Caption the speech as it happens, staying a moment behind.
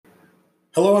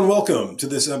Hello and welcome to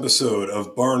this episode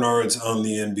of Barnard's on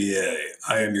the NBA.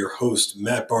 I am your host,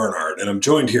 Matt Barnard, and I'm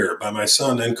joined here by my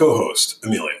son and co-host,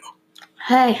 Emilio.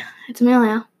 Hey, it's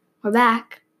Emilio. We're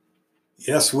back.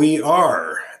 Yes, we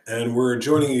are, and we're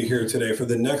joining you here today for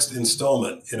the next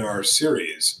installment in our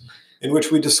series, in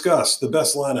which we discuss the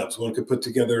best lineups one could put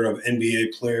together of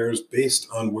NBA players based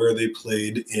on where they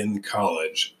played in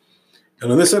college. And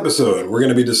on this episode, we're going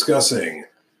to be discussing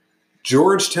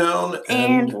Georgetown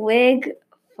and Wake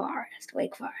Forest.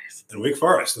 And Wake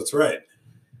Forest, that's right.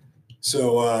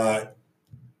 So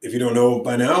if you don't know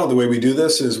by now, the way we do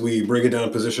this is we break it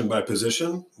down position by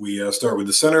position. We start with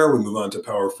the center, we move on to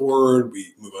power forward,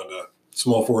 we move on to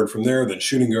small forward from there, then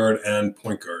shooting guard and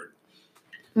point guard.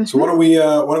 Mm-hmm. So why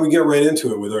don't we get right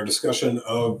into it with our discussion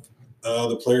of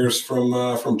the players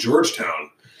from Georgetown.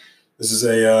 This is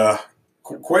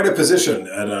quite a position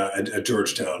at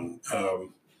Georgetown.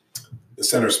 The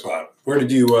center spot. Where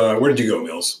did you go,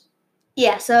 Mills?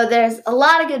 Yeah, so there's a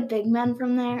lot of good big men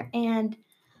from there, and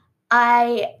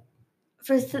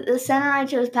for the center I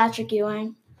chose Patrick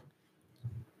Ewing.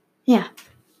 Yeah.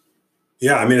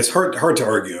 Yeah, I mean it's hard to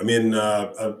argue. I mean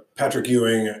Patrick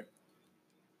Ewing,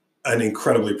 an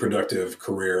incredibly productive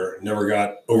career. Never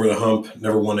got over the hump.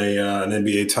 Never won an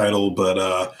NBA title,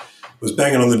 but was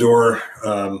banging on the door.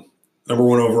 Number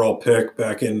one overall pick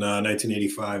back in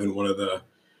 1985 in one of the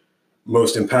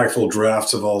most impactful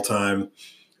drafts of all time.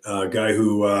 Guy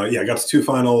who, got to two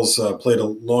finals, played a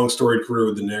long storied career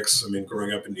with the Knicks. I mean,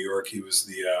 growing up in New York, he was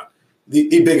the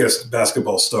biggest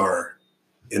basketball star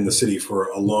in the city for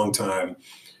a long time.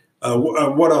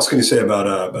 What else can you say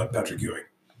about Patrick Ewing?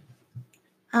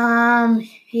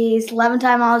 He's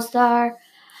 11-time All-Star,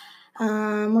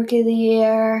 Rookie of the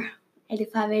Year,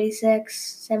 85,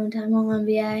 86, 7-time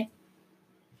All-NBA.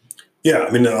 Yeah,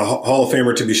 I mean, a Hall of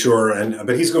Famer to be sure,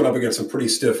 but he's going up against some pretty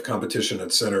stiff competition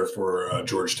at center for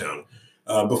Georgetown.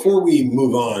 Before we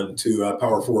move on to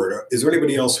power forward, is there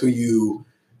anybody else who you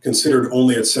considered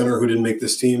only at center who didn't make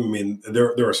this team? I mean,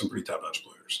 there are some pretty top-notch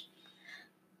players.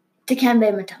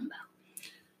 Dikembe Mutombo.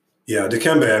 Yeah,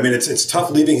 Dikembe. I mean, it's tough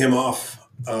leaving him off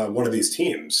one of these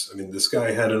teams. I mean, this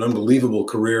guy had an unbelievable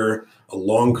career, a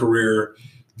long career.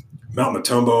 Mount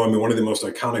Mutombo, I mean, one of the most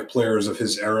iconic players of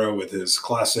his era with his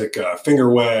classic finger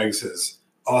wags, his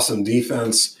awesome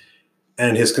defense,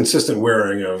 and his consistent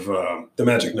wearing of the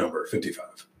magic number,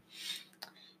 55.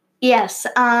 Yes.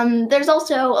 There's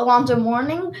also Alonzo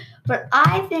Mourning, but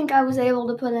I think I'm able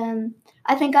to put him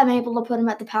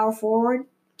at the power forward.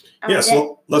 Yeah,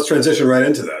 so let's transition right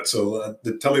into that. So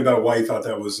tell me about why you thought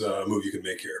that was a move you could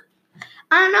make here.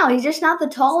 I don't know. He's just not the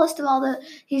tallest of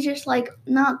he's just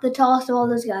not the tallest of all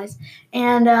those guys.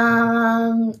 And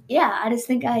I just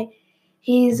think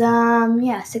he's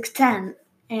 6'10",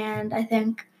 and I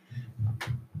think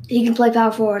he can play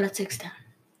power forward at 6'10".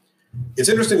 It's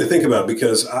interesting to think about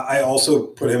because I also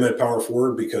put him at power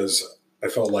forward because I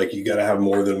felt like you got to have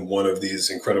more than one of these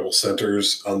incredible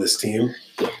centers on this team,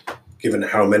 given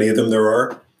how many of them there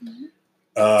are.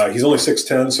 Mm-hmm. He's only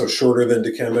 6'10", so shorter than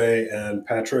Dikembe and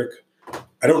Patrick.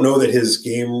 I don't know that his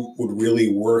game would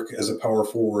really work as a power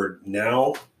forward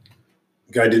now.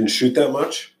 The guy didn't shoot that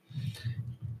much,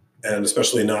 and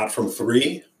especially not from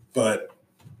three, but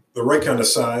the right kind of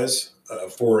size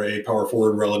for a power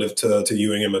forward relative to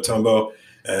Ewing and Mutombo.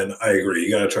 And I agree,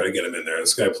 you got to try to get him in there.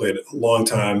 This guy played a long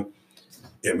time.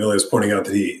 Yeah, Emilio's pointing out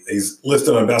that he's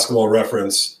listed on Basketball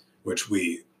Reference, which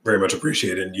we very much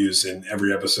appreciate and use in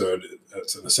every episode.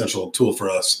 It's an essential tool for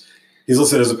us. He's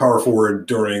listed as a power forward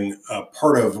during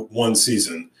part of one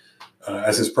season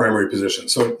as his primary position.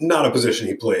 So not a position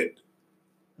he played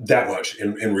that much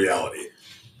in reality.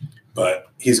 But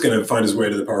he's going to find his way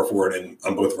to the power forward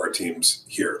on both of our teams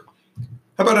here.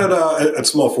 How about at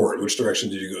small forward? Which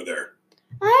direction did you go there?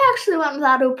 I actually went with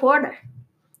Otto Porter.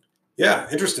 Yeah,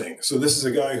 interesting. So this is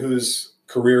a guy whose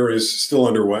career is still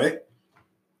underway.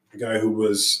 A guy who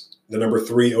was the number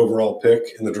 3 overall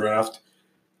pick in the draft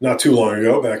not too long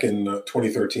ago, back in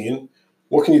 2013.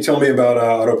 What can you tell me about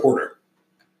Otto Porter?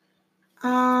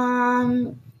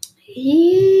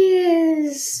 He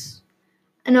is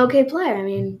an okay player. I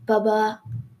mean, Bubba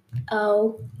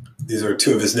O. These are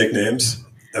 2 of his nicknames,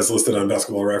 as listed on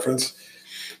Basketball Reference.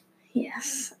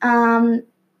 Yes.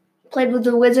 Played with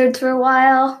the Wizards for a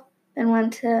while, then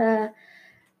went to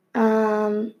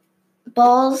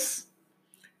Bulls.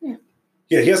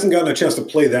 Yeah, he hasn't gotten a chance to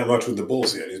play that much with the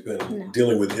Bulls yet. He's been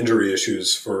dealing with injury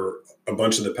issues for a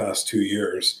bunch of the past 2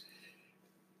 years.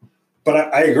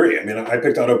 But I agree. I mean, I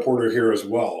picked Otto Porter here as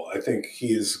well. I think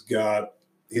he's a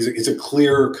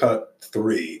clear-cut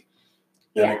 3.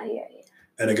 Yeah.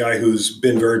 and a guy who's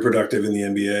been very productive in the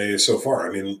NBA so far.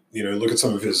 I mean, look at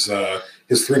some of his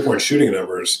 3-point shooting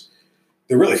numbers.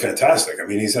 They're really fantastic. I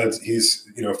mean, he's a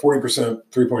 40%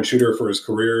 3-point shooter for his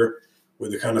career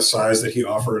with the kind of size that he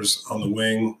offers on the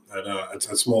wing at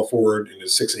small forward and a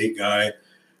 6'8" guy.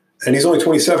 And he's only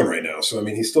 27 right now. So, I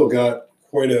mean, he's still got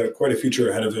quite a future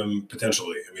ahead of him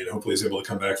potentially. I mean, hopefully he's able to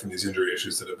come back from these injury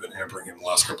issues that have been hampering him the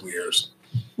last couple of years.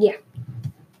 Yeah.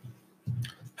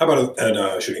 How about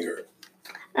at shooting guard?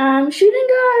 Shooting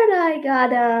guard, I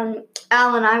got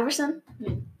Allen Iverson.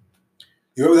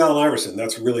 You went with Allen Iverson.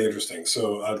 That's really interesting.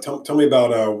 So tell me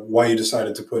about why you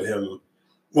decided to put him.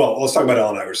 Well, let's talk about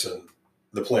Allen Iverson,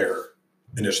 the player,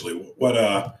 initially. What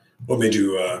made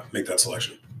you make that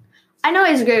selection? I know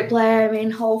he's a great player. I mean,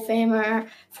 Hall of Famer,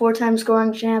 4-time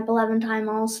scoring champ, 11-time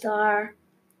All-Star,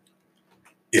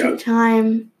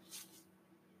 2-time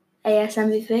AS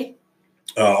MVP.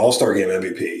 All-Star game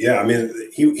MVP. Yeah, I mean,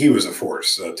 he was a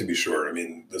force, to be sure. I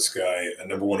mean, this guy, a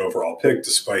number 1 overall pick,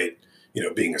 despite,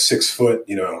 being a 6-foot,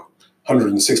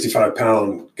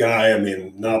 165-pound guy. I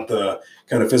mean, not the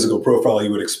kind of physical profile you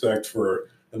would expect for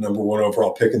a number 1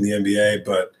 overall pick in the NBA.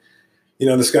 But,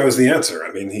 this guy was the answer.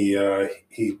 I mean, he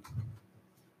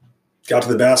got to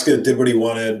the basket, did what he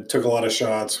wanted, took a lot of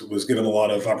shots, was given a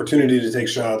lot of opportunity to take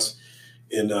shots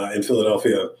in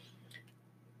Philadelphia.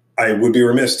 I would be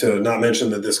remiss to not mention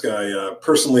that this guy,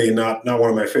 personally, not one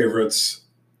of my favorites,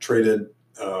 traded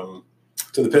to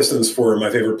the Pistons for my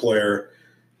favorite player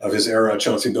of his era,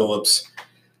 Chauncey Billups,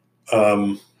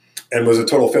 and was a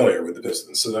total failure with the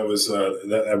Pistons. So that was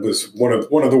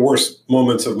one of the worst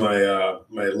moments of my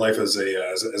my life as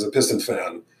a Piston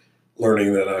fan,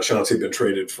 learning that Chauncey had been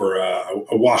traded for a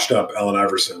washed-up Allen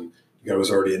Iverson. The guy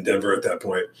was already in Denver at that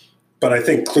point, but I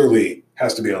think clearly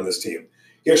has to be on this team.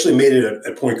 He actually made it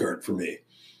at point guard for me,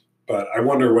 but I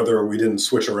wonder whether we didn't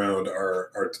switch around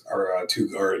our 2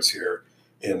 guards here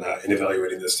in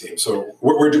evaluating this team. So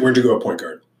where'd you go at point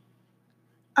guard?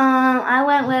 I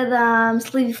went with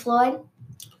Sleepy Floyd.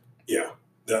 Yeah,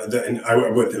 and I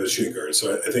went with shooting guard.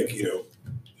 So I think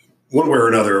one way or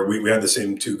another we had the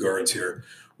same 2 guards here.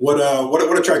 What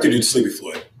attracted you to Sleepy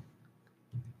Floyd?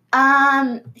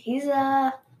 He's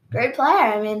a great player.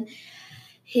 I mean,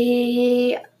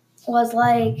 he was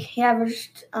he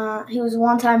averaged, he was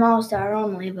 1-time All-Star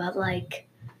only, but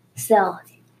still.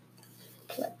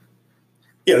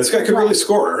 Yeah, this guy could really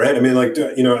score, right? I mean,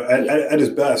 at his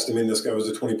best, I mean, this guy was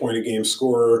a 20-point-a-game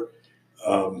scorer.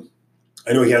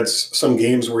 I know he had some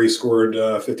games where he scored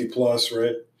 50-plus,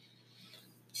 right?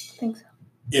 I think so.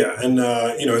 Yeah, and,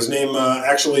 his name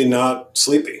actually not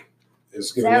Sleepy.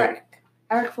 Is given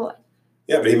Eric Floyd.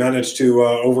 Yeah, but he managed to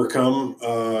overcome,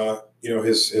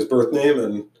 his birth name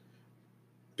and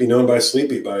be known by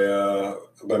Sleepy by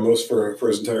most for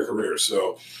his entire career.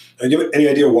 So, do you have any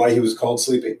idea why he was called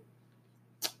Sleepy?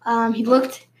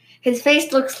 His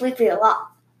face looked sleepy a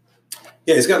lot.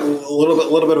 Yeah, he's got a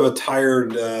little bit of a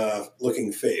tired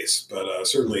looking face, but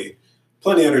certainly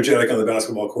plenty energetic on the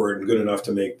basketball court and good enough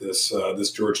to make this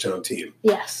Georgetown team.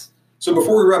 Yes. So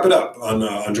before we wrap it up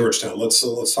on Georgetown, let's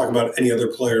talk about any other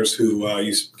players who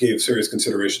you gave serious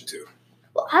consideration to.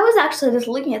 Well, I was actually just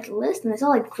looking at the list, and I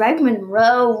saw Greg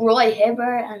Monroe, Roy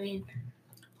Hibbert. I mean,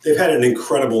 they've had an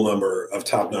incredible number of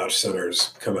top-notch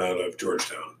centers come out of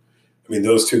Georgetown. I mean,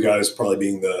 those 2 guys probably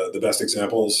being the best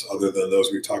examples, other than those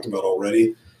we've talked about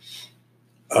already.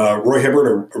 Roy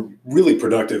Hibbert, a really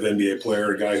productive NBA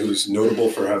player, a guy who's notable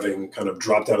for having kind of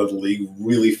dropped out of the league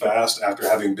really fast after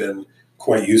having been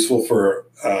quite useful for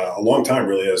a long time,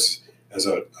 really, as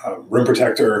a rim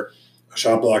protector, a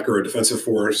shot blocker, a defensive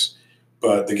force.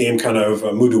 But the game kind of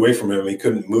moved away from him. He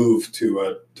couldn't move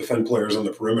to defend players on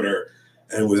the perimeter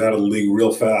and was out of the league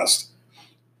real fast.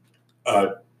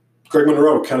 Greg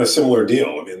Monroe, kind of similar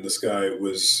deal. I mean, this guy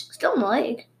was still in the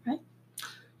league, right?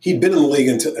 He'd been in the league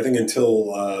until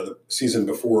the season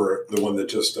before the one that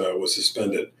just was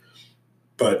suspended.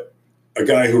 But a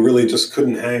guy who really just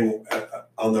couldn't hang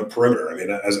on the perimeter. I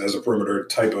mean, as a perimeter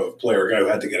type of player, a guy who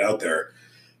had to get out there,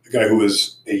 a guy who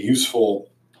was a useful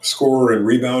scorer and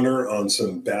rebounder on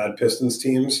some bad Pistons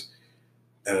teams.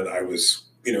 And I was,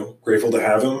 grateful to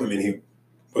have him. I mean, he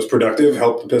was productive,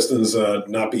 helped the Pistons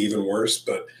not be even worse.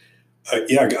 But a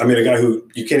guy who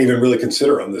you can't even really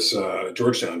consider on this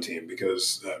Georgetown team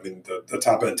because, the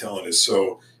top-end talent is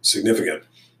so significant.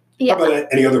 Yeah. How about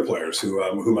any other players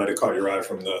who might have caught your eye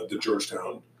from the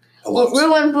Georgetown alums?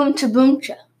 Well, Ruben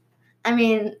Boomcha. I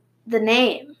mean, the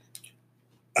name.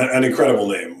 An incredible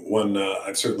name. One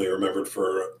I've certainly remembered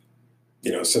for,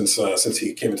 since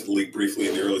he came into the league briefly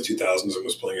in the early 2000s and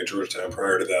was playing at Georgetown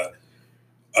prior to that.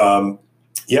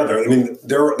 Yeah,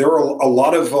 there are a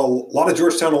lot of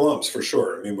Georgetown alums for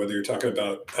sure. I mean, whether you're talking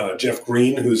about Jeff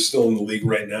Green, who's still in the league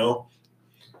right now,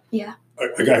 Yeah.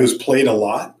 a guy who's played a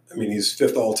lot. I mean, he's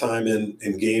fifth all time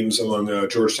in games among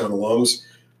Georgetown alums,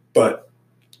 but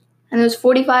And there's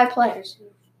 45 players who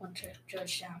went to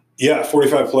Georgetown. yeah,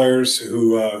 45 players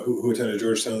who attended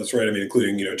Georgetown. That's right. I mean,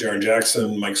 including Jaren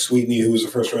Jackson, Mike Sweetney, who was a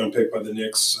first round pick by the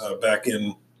Knicks back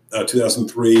in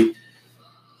 2003.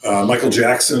 Michael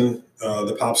Jackson,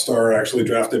 the pop star, actually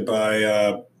drafted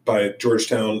by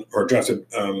Georgetown or drafted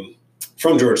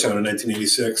from Georgetown in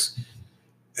 1986,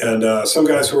 and some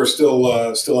guys who are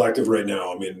still active right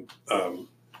now. I mean,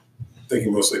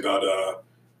 thinking mostly about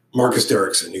Marcus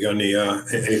Derrickson. You got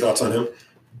any thoughts on him?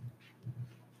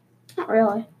 Not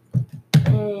really.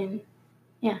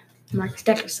 Yeah, Marcus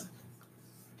Derrickson.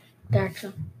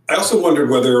 I also wondered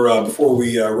whether before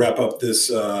we wrap up this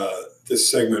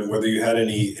segment, whether you had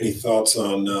any thoughts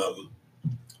on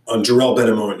Jarrell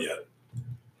Benimon yet.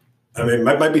 I mean,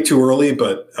 it might be too early,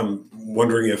 but I'm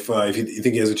wondering if you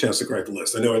think he has a chance to crack the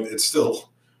list. I know it's still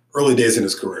early days in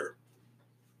his career.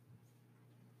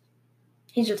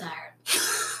 He's retired.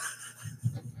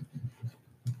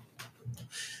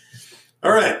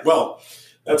 All right. Well,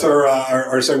 that's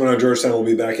our segment on Georgetown. We'll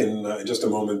be back in just a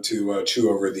moment to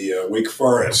chew over the Wake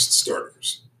Forest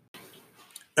starters.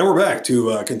 And we're back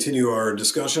to continue our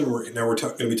discussion. We're going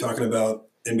to be talking about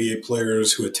NBA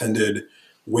players who attended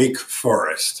Wake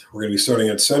Forest. We're going to be starting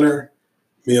at center.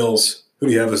 Meals, who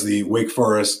do you have as the Wake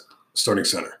Forest starting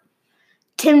center?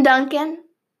 Tim Duncan.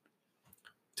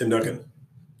 Tim Duncan.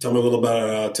 Tell me a little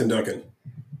about Tim Duncan.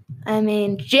 I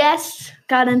mean, just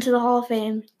got into the Hall of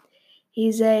Fame.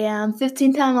 He's a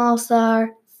 15-time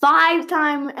All-Star,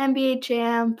 5-time NBA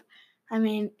champ. I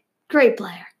mean, great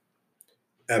player.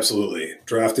 Absolutely.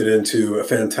 Drafted into a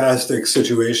fantastic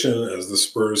situation as the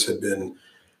Spurs had been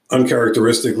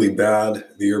uncharacteristically bad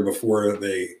the year before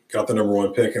they got the number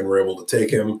one pick and were able to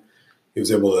take him. He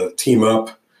was able to team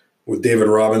up with David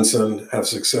Robinson, have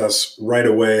success right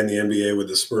away in the NBA with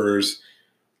the Spurs,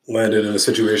 landed in a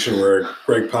situation where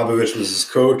Greg Popovich was his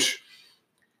coach.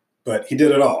 But he did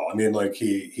it all. I mean, like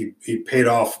he paid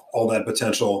off all that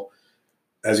potential.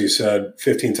 As you said,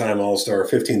 15-time All-Star,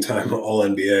 15-time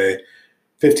All-NBA,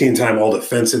 15-time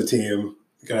All-Defensive Team.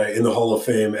 Guy in the Hall of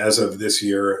Fame as of this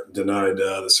year, denied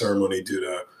the ceremony due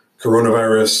to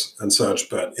coronavirus and such,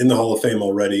 but in the Hall of Fame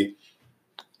already.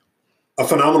 A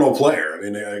phenomenal player. I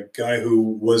mean, a guy who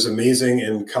was amazing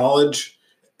in college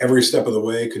every step of the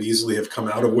way, could easily have come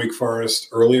out of Wake Forest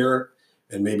earlier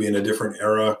and maybe in a different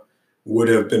era would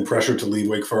have been pressured to leave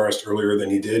Wake Forest earlier than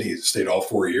he did. He stayed all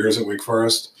 4 years at Wake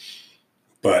Forest,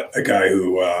 but a guy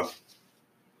who,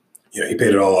 he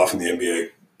paid it all off in the NBA.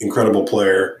 Incredible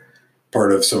player,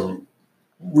 part of some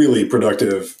really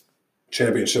productive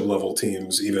championship level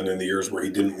teams, even in the years where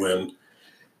he didn't win,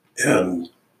 and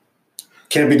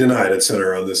can't be denied at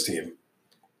center on this team.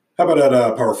 How about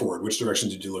at power forward? Which direction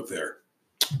did you look there?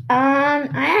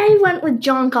 I went with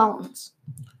John Collins.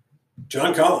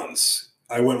 John Collins.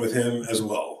 I went with him as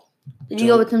well. Did you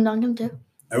go with Tim Duncan too?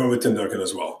 I went with Tim Duncan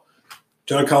as well.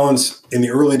 John Collins, in the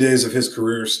early days of his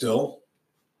career still,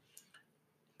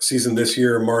 season this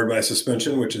year marred by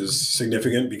suspension, which is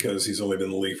significant because he's only been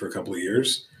in the league for a couple of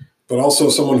years, but also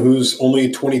someone who's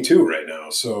only 22 right now.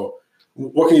 So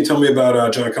what can you tell me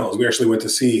about John Collins? We actually went to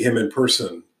see him in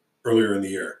person earlier in the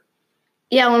year.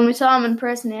 Yeah, when we saw him in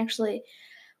person,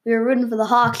 we were rooting for the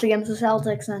Hawks against the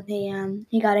Celtics, and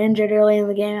he got injured early in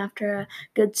the game after a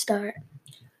good start.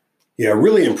 Yeah,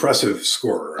 really impressive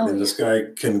scorer. I mean, this guy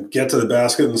can get to the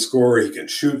basket and score. He can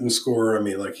shoot and score. I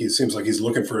mean, like he seems like he's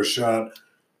looking for a shot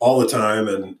all the time,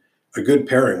 and a good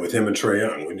pairing with him and Trae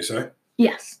Young, wouldn't you say?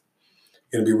 Yes.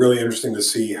 It'll be really interesting to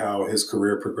see how his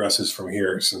career progresses from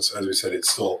here, since, as we said,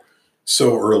 it's still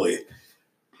so early.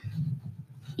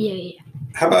 Yeah.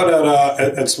 How about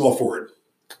at small forward?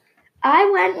 I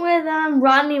went with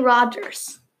Rodney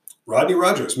Rogers. Rodney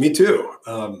Rogers, me too.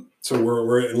 So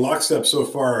we're in lockstep so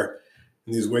far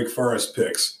in these Wake Forest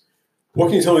picks. What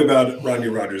can you tell me about Rodney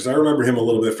Rogers? I remember him a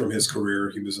little bit from his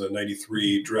career. He was a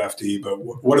 93 draftee, but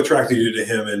what attracted you to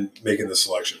him in making the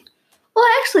selection? Well,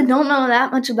 I actually don't know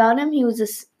that much about him. He was a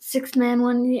sixth man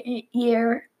one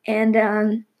year,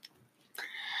 and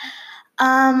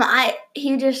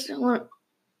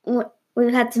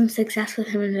we've had some success with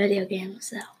him in video games,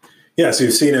 so. Yeah, so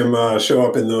you've seen him show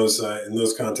up in those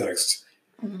contexts.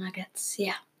 Nuggets,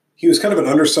 yeah. He was kind of an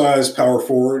undersized power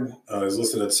forward. He's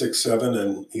listed at 6'7",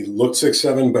 and he looked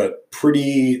 6'7", but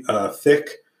pretty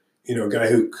thick. A guy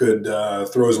who could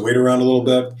throw his weight around a little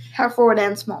bit. Power forward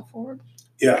and small forward.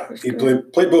 Yeah, he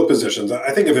played both positions.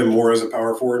 I think of him more as a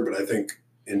power forward, but I think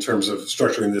in terms of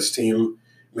structuring this team,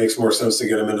 it makes more sense to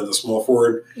get him into the small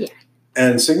forward. Yeah.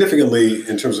 And significantly,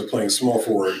 in terms of playing small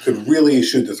forward, could really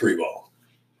shoot the three ball.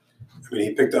 I mean,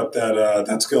 he picked up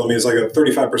that skill. I mean, he's like a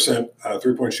 35%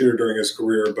 three-point shooter during his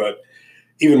career, but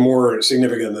even more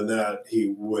significant than that,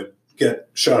 he would get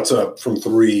shots up from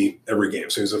three every game.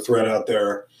 So he's a threat out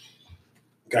there.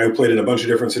 Guy who played in a bunch of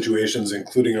different situations,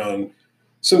 including on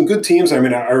some good teams. I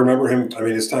mean, I remember him. I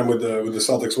mean, his time with the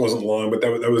Celtics wasn't long, but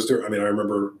that was. I mean, I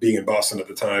remember being in Boston at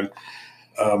the time.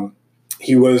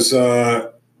 He was,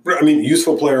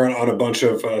 useful player on a bunch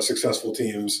of successful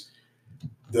teams.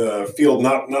 The field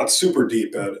not super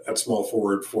deep at small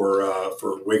forward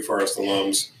for Wake Forest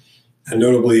alums, and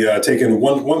notably taken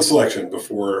one selection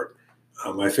before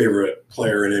my favorite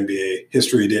player in NBA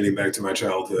history, dating back to my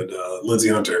childhood, Lindsey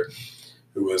Hunter,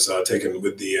 who was taken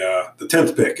with the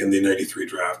 10th pick in the '93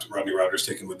 draft. Rodney Rogers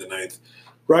taken with the 9th.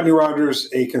 Rodney Rogers,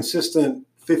 a consistent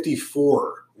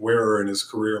 54 wearer in his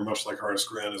career, much like Horace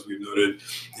Grant, as we've noted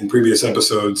in previous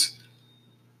episodes.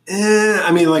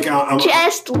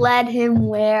 Just let him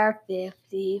wear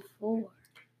 54.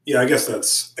 Yeah, I guess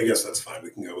that's fine.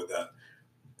 We can go with that.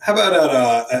 How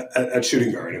about at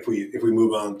shooting guard? If we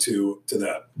move on to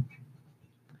that.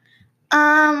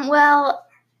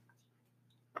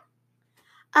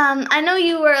 I know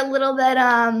you were a little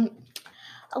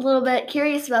bit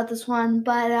curious about this one,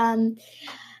 but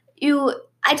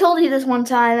I told you this one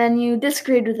time and you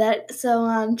disagreed with it.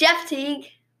 So Jeff Teague.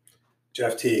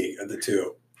 Jeff Teague at the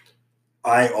 2.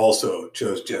 I also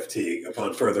chose Jeff Teague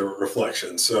upon further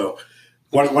reflection. So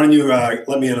why don't you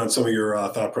let me in on some of your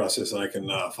thought process, and I can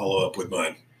follow up with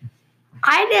mine.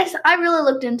 I really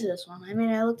looked into this one. I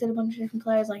mean, I looked at a bunch of different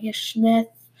players like Ish Smith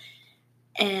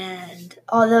and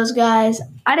all those guys.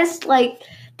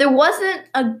 There wasn't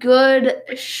a good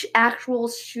actual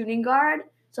shooting guard,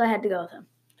 so I had to go with him.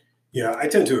 Yeah, I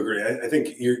tend to agree. I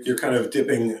think you're kind of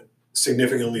dipping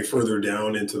significantly further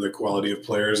down into the quality of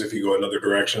players if you go another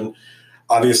direction.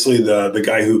 Obviously, the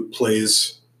guy who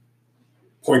plays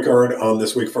point guard on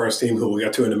this Wake Forest team, who we'll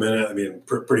get to in a minute, I mean,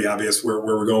 pretty obvious where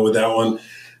we're going with that one.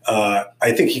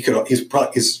 I think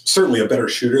he's certainly a better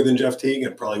shooter than Jeff Teague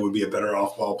and probably would be a better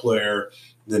off-ball player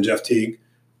than Jeff Teague.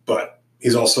 But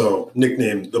he's also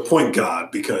nicknamed the point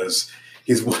god because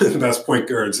he's one of the best point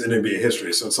guards in NBA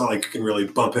history. So it's not like you can really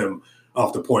bump him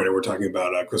off the point. And we're talking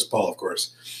about Chris Paul, of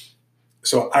course.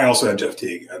 So I also had Jeff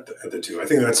Teague at the 2. I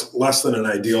think that's less than an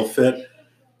ideal fit.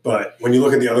 But when you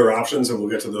look at the other options, and we'll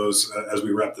get to those as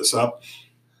we wrap this up,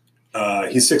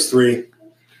 he's 6'3".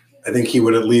 I think he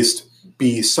would at least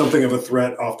be something of a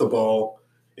threat off the ball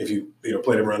if you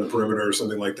played him around the perimeter or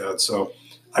something like that. So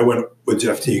I went with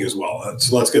Jeff Teague as well.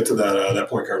 So let's get to that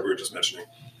point guard we were just mentioning.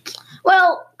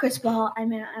 Well, Chris Paul, I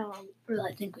mean, I don't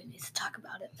really think we need to talk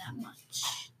about it that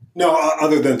much. No,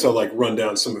 other than to run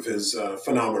down some of his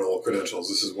phenomenal credentials.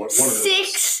 This is one of those.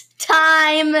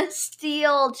 6-time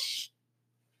steal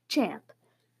champ.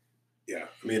 Yeah,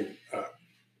 I mean,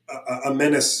 a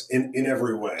menace in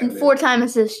every way. And 4-time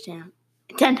assist champ.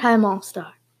 10-time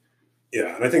All-Star.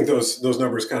 Yeah, and I think those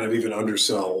numbers kind of even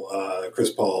undersell Chris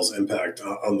Paul's impact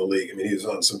on the league. I mean, he was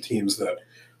on some teams that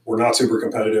were not super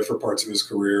competitive for parts of his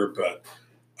career, but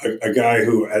a guy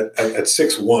who at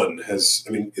 6'1"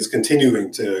 is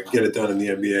continuing to get it done in the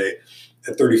NBA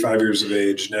at 35 years of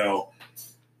age now.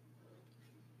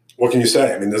 What can you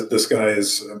say? I mean, this guy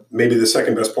is maybe the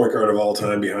second best point guard of all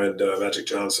time behind Magic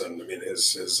Johnson. I mean,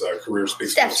 his career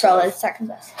speaks for itself. Steph's probably the second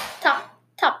best.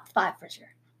 Top 5 for sure.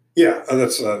 Yeah,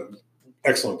 that's an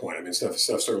excellent point. I mean, Steph's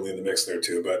certainly in the mix there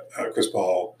too. But Chris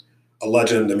Paul, a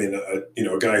legend. I mean, a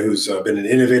guy who's been an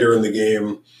innovator in the game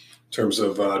in terms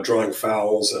of drawing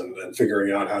fouls and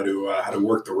figuring out how to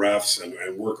work the refs and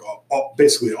work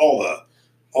basically all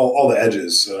the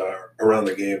edges around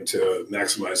the game to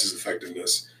maximize his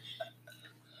effectiveness.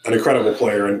 An incredible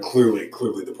player, and clearly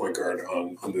the point guard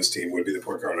on this team would be the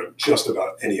point guard on just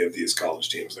about any of these college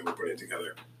teams that we're putting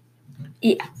together.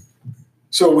 Yeah.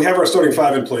 So we have our starting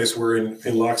 5 in place. We're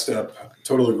in lockstep,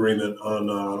 total agreement on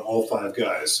all 5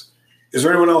 guys. Is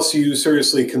there anyone else you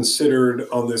seriously considered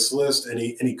on this list?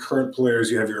 Any current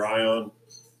players you have your eye on?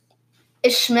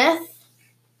 Ish Smith?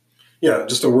 Yeah,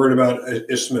 just a word about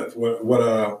Ish Smith.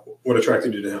 What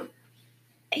attracted you to him?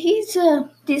 He's a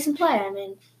decent player. I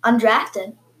mean,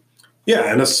 undrafted.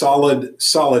 Yeah, and a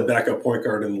solid backup point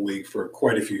guard in the league for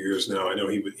quite a few years now. I know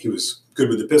he was good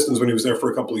with the Pistons when he was there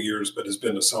for a couple of years, but has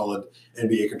been a solid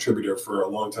NBA contributor for a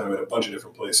long time at a bunch of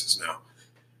different places now.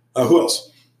 Who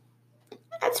else?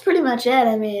 That's pretty much it.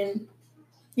 I mean,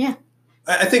 yeah.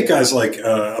 I think guys like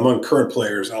among current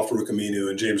players, Al-Farouq Aminu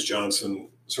and James Johnson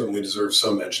certainly deserve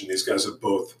some mention. These guys have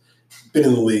both been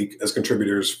in the league as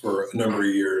contributors for a number of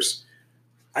years.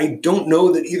 I don't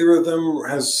know that either of them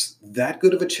has that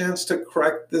good of a chance to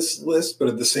crack this list, but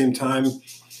at the same time,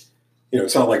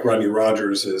 it's not like Rodney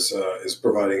Rogers is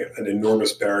providing an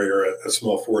enormous barrier at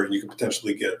small forward, and you can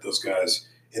potentially get those guys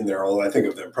in there. Although I think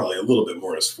of them probably a little bit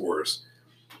more as fours.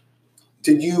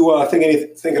 Did you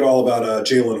think at all about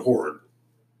Jalen Horde?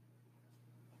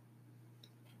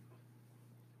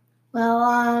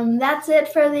 Well, that's it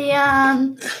for the.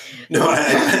 No,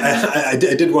 I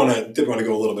did want to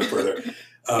go a little bit further.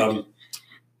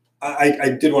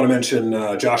 I did want to mention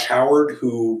Josh Howard,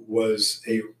 who was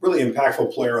a really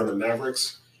impactful player on the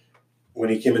Mavericks when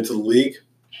he came into the league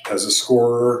as a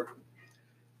scorer.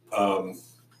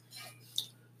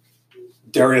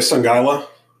 Darius Songaila,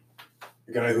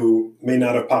 a guy who may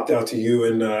not have popped out to you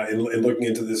in looking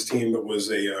into this team, but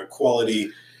was a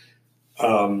quality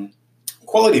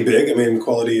big. I mean,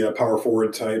 quality power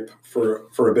forward type for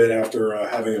a bit after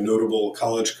having a notable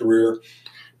college career.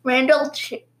 Randolph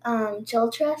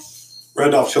Childress.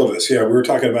 Randolph Childress, yeah, we were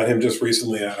talking about him just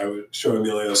recently. I was showing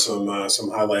Amelia some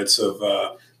highlights of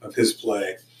his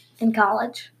play In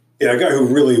college. Yeah, a guy who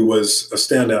really was a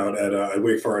standout at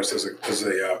Wake Forest as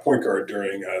a point guard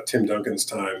during Tim Duncan's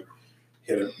time.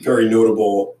 He had a very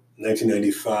notable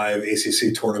 1995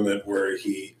 ACC tournament where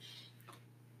he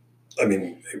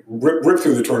ripped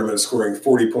through the tournament, scoring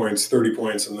 40 points, 30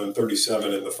 points, and then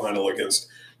 37 in the final against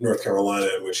North Carolina,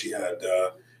 in which he had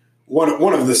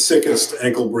one of the sickest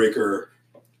ankle breaker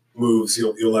moves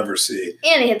you'll ever see.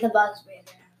 And he hit the buzzer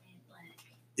beater.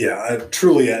 Yeah,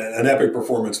 truly an epic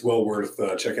performance. Well worth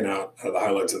checking out the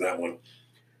highlights of that one.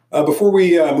 Before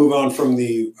we move on from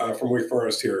Wake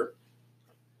Forest here,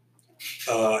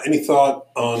 any thought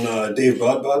on Dave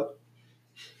Bud?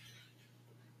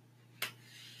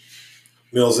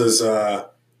 Mills is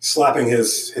slapping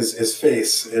his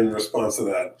face in response to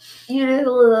that. You did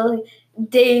a little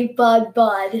Dave Bud.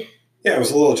 Yeah, it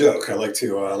was a little joke. I like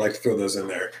to throw those in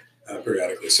there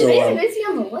periodically. So is he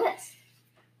on the list?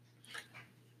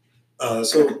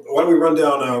 So why don't we run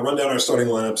down our starting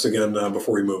lineups again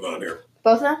before we move on here?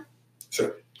 Both of them?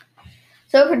 Sure.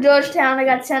 So for Georgetown, I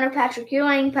got center Patrick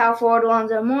Ewing, power forward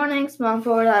Alonzo Mourning, small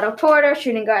forward Otto Porter,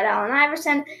 shooting guard Allen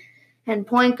Iverson, and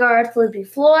point guard Felipe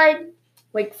Floyd.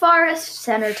 Wake Forest,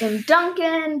 center Tim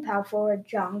Duncan, power forward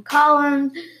John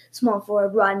Collins, small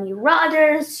forward Rodney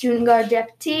Rogers, shooting guard Jeff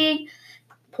Teague,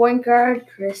 point guard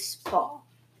Chris Paul.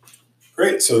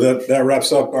 Great. So that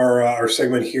wraps up our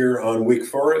segment here on Wake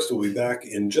Forest. We'll be back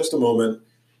in just a moment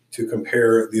to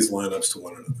compare these lineups to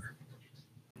one another.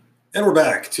 And we're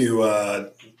back to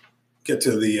get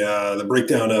to the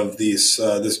breakdown of this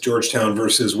Georgetown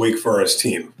versus Wake Forest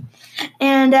team.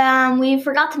 And we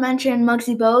forgot to mention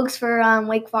Muggsy Bogues for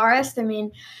Wake Forest. I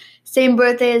mean, same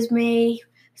birthday as me.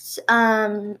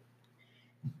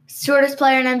 Shortest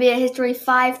player in NBA history,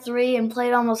 5'3", and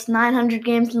played almost 900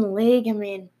 games in the league. I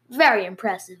mean, very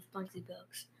impressive, Muggsy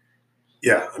Bogues.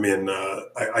 Yeah, I mean,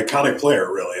 iconic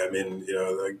player, really. I mean,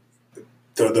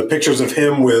 the pictures of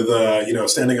him with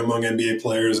standing among NBA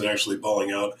players and actually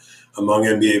balling out among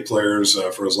NBA players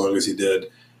for as long as he did.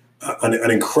 An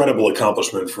incredible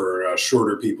accomplishment for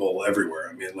shorter people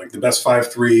everywhere. I mean, like the best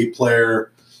 5'3"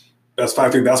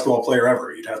 basketball player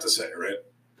ever, you'd have to say, right?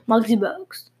 Muggsy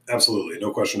Bogues. Absolutely,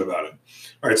 no question about it.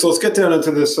 All right, so let's get down into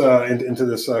this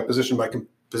position by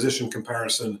position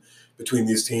comparison between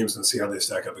these teams and see how they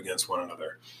stack up against one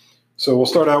another. So we'll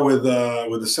start out with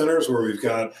the centers, where we've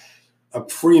got a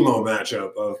primo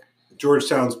matchup of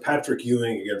Georgetown's Patrick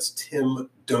Ewing against Tim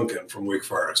Duncan from Wake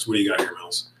Forest. What do you got here,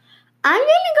 Mills? I'm going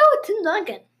to go with Tim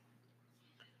Duncan.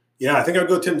 Yeah, I think I'd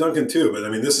go Tim Duncan too, but I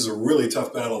mean, this is a really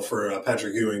tough battle for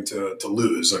Patrick Ewing to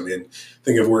lose. I mean,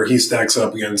 think of where he stacks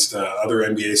up against other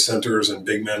NBA centers and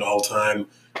big men all time.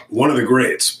 One of the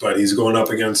greats, but he's going up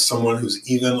against someone who's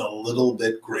even a little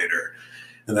bit greater,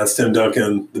 and that's Tim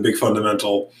Duncan, the big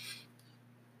fundamental.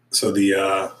 So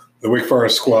the Wake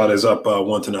Forest squad is up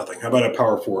 1-0. How about a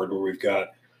power forward where we've got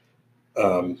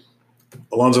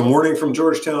Alonzo Mourning from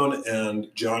Georgetown and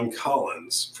John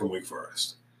Collins from Wake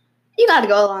Forest? You got to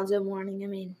go Alonzo Mourning. I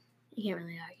mean, you can't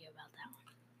really argue about that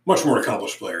one. Much more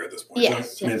accomplished player at this point.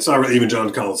 Yes. I mean, it's not really even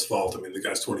John Collins' fault. I mean, the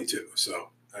guy's 22, so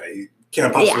he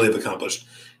can't possibly have accomplished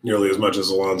nearly as much as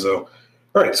Alonzo.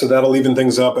 All right, so that'll even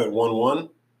things up at 1-1.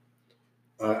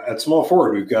 At small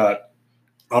forward, we've got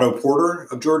Otto Porter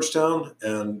of Georgetown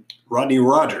and Rodney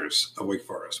Rogers of Wake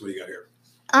Forest. What do you got here?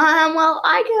 Well,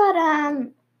 I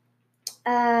got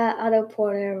Otto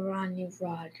Porter, Rodney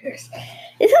Rogers.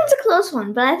 This one's a close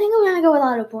one, but I think I'm going to go with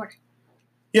Otto Porter.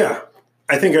 Yeah,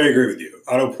 I think I agree with you.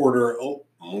 Otto Porter,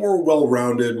 more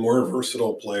well-rounded, more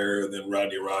versatile player than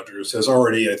Rodney Rogers, has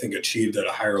already, I think, achieved at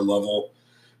a higher level,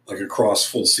 like across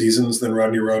full seasons than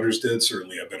Rodney Rogers did.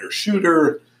 Certainly a better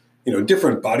shooter,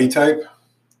 different body type.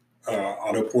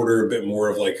 Otto Porter, a bit more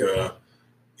of like a,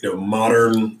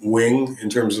 modern wing in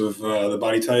terms of the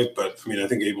body type. But, I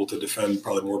think able to defend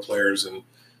probably more players in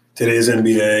today's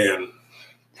NBA, and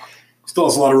still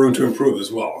has a lot of room to improve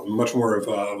as well. Much more of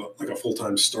like a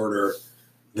full-time starter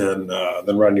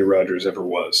than Rodney Rogers ever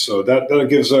was. So that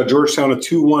gives Georgetown a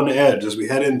 2-1 edge as we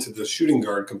head into the shooting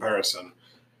guard comparison,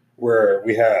 where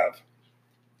we have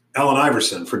Allen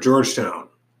Iverson for Georgetown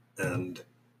and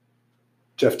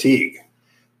Jeff Teague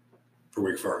for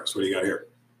Wake Forest. What do you got here?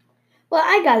 Well,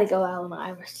 I got to go Allen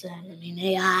Iverson. I mean,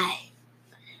 AI.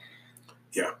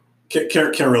 Yeah,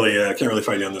 can't really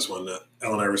fight you on this one.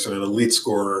 Allen Iverson, an elite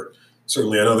scorer,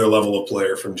 certainly another level of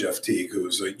player from Jeff Teague,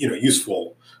 who's a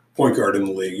useful point guard in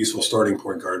the league, useful starting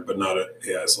point guard, but not at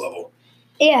AI's level.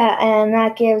 Yeah, and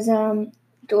that gives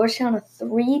Georgetown a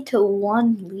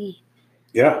 3-1 lead.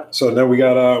 Yeah, so now we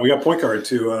got point guard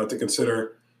to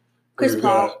consider. Chris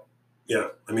Paul. Yeah,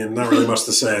 not really much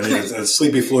to say. It's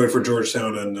Sleepy Floyd for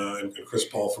Georgetown and Chris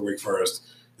Paul for Wake Forest.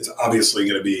 It's obviously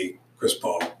going to be Chris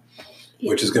Paul,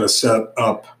 which is going to set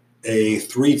up a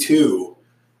 3-2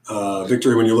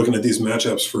 victory when you're looking at these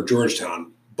matchups for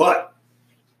Georgetown. But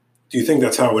do you think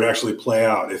that's how it would actually play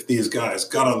out if these guys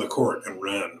got on the court and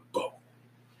ran ball?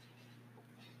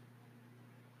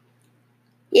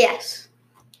 Yes.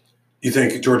 You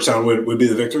think Georgetown would be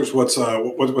the victors? What's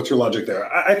your logic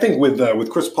there? I think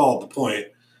with Chris Paul at the point,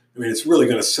 it's really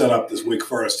going to set up this Wake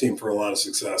Forest team for a lot of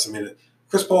success.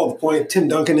 Chris Paul at the point, Tim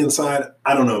Duncan inside.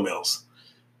 I don't know, Mills.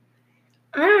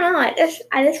 I don't know.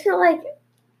 I just feel like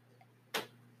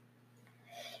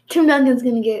Tim Duncan's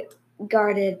going to get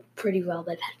guarded pretty well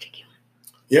by Patrick Ewing.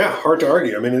 Yeah, hard to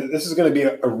argue. This is going to be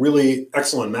a really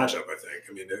excellent matchup, I think.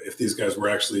 If these guys were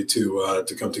actually to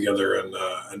come together and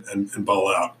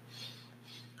ball out.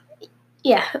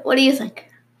 Yeah, what do you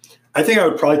think? I think I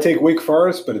would probably take Wake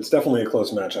Forest, but it's definitely a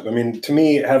close matchup. To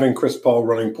me, having Chris Paul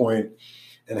running point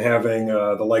and having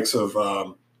the likes of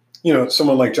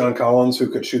someone like John Collins who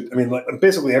could shoot.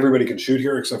 Basically everybody could shoot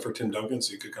here except for Tim Duncan,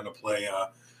 so you could kind of play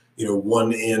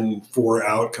 1 in, 4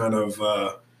 out kind of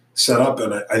setup,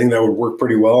 and I think that would work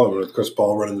pretty well. And with Chris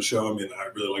Paul running the show, I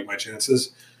really like my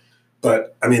chances.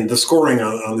 But the scoring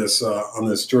on this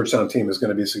Georgetown team is going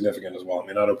to be significant as well.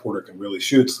 Otto Porter can really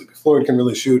shoot. Sleepy Floyd can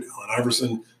really shoot. Allen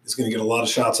Iverson is going to get a lot of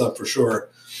shots up for sure.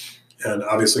 And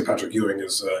obviously Patrick Ewing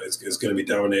is going to be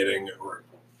dominating, or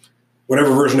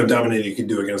whatever version of dominating you can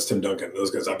do against Tim Duncan.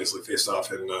 Those guys obviously faced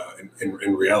off in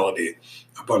reality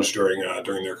a bunch during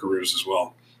their careers as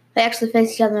well. They actually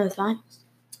faced each other in the finals.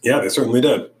 Yeah, they certainly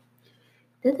did.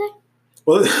 Did they?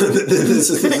 Well,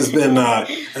 this has been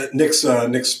Knicks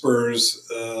Spurs.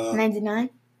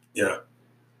 99? Yeah.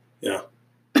 Well,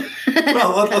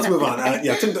 let's move on.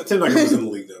 Tim Duncan was in the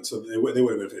league then, so they would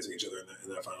have been facing each other in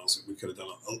that finals. We could have done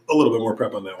a little bit more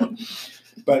prep on that one.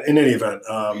 But in any event,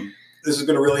 this has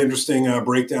been a really interesting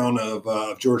breakdown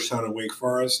of Georgetown and Wake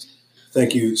Forest.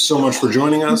 Thank you so much for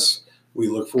joining us. We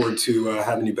look forward to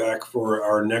having you back for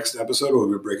our next episode, where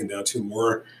we'll be breaking down 2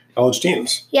 more college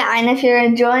teams. Yeah, and if you're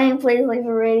enjoying, please leave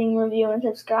a rating, review, and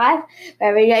subscribe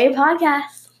wherever you get your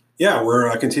podcasts. Yeah,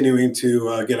 we're continuing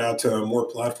to get out to more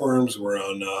platforms. We're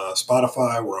on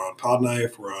Spotify, we're on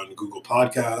Podknife, we're on Google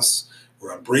Podcasts,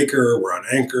 we're on Breaker, we're on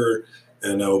Anchor,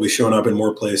 and we'll be showing up in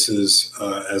more places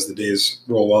as the days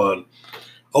roll on.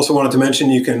 Also wanted to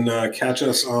mention you can catch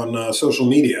us on social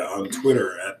media, on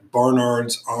Twitter at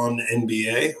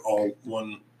BarnardsOnNBA, all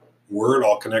one word,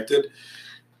 all connected,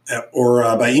 or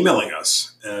by emailing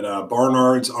us at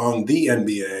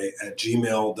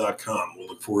barnardsonTheNBA@gmail.com. We'll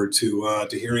look forward to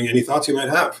hearing any thoughts you might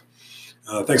have.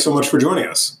 Thanks so much for joining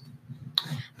us.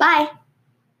 Bye.